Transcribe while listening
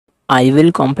I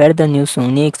will compare the new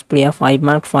Sony Xperia 5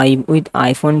 Mark 5 with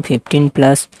iPhone 15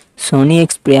 Plus. Sony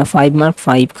Xperia 5 Mark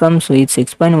 5 comes with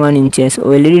 6.1 inches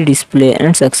OLED display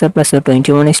and success ratio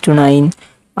 21:9.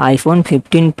 iPhone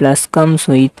 15 Plus comes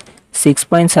with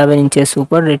 6.7 inches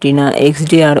Super Retina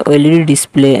XDR OLED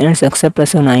display and success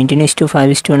ratio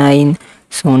 19:5:9.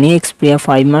 Sony Xperia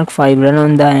 5 Mark 5 run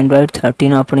on the Android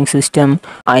 13 operating system.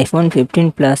 iPhone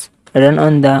 15 Plus run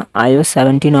on the iOS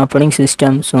 17 operating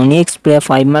system. Sony Xperia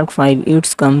 5 Mark 5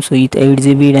 it comes with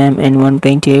 8GB RAM and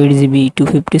 128GB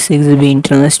 256GB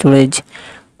internal storage.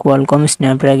 Qualcomm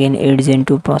Snapdragon 8 Gen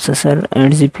 2 processor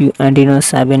and GPU Adreno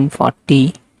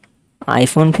 740.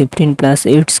 iPhone 15 Plus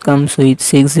it comes with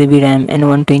 6GB RAM and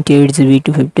 128GB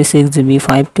 256GB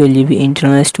 512GB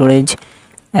internal storage.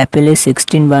 Apple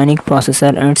A16 Bionic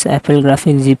processor and Apple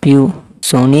graphics GPU.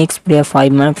 Sony Xperia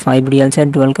 5 Mark 5 real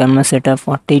set dual camera setup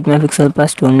 48 MP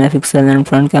plus 12 MP and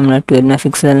front camera 12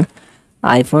 MP.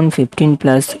 iPhone 15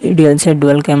 Plus real set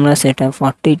dual camera setup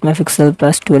 48 MP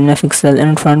plus 12 MP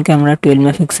and front camera 12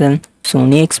 MP.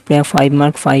 Sony Xperia 5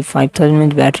 Mark 5 5000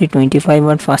 mAh battery 25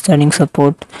 watt fast charging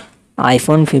support.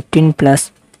 iPhone 15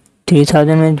 Plus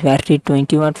 3000 mAh battery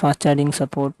 20 watt fast charging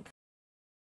support.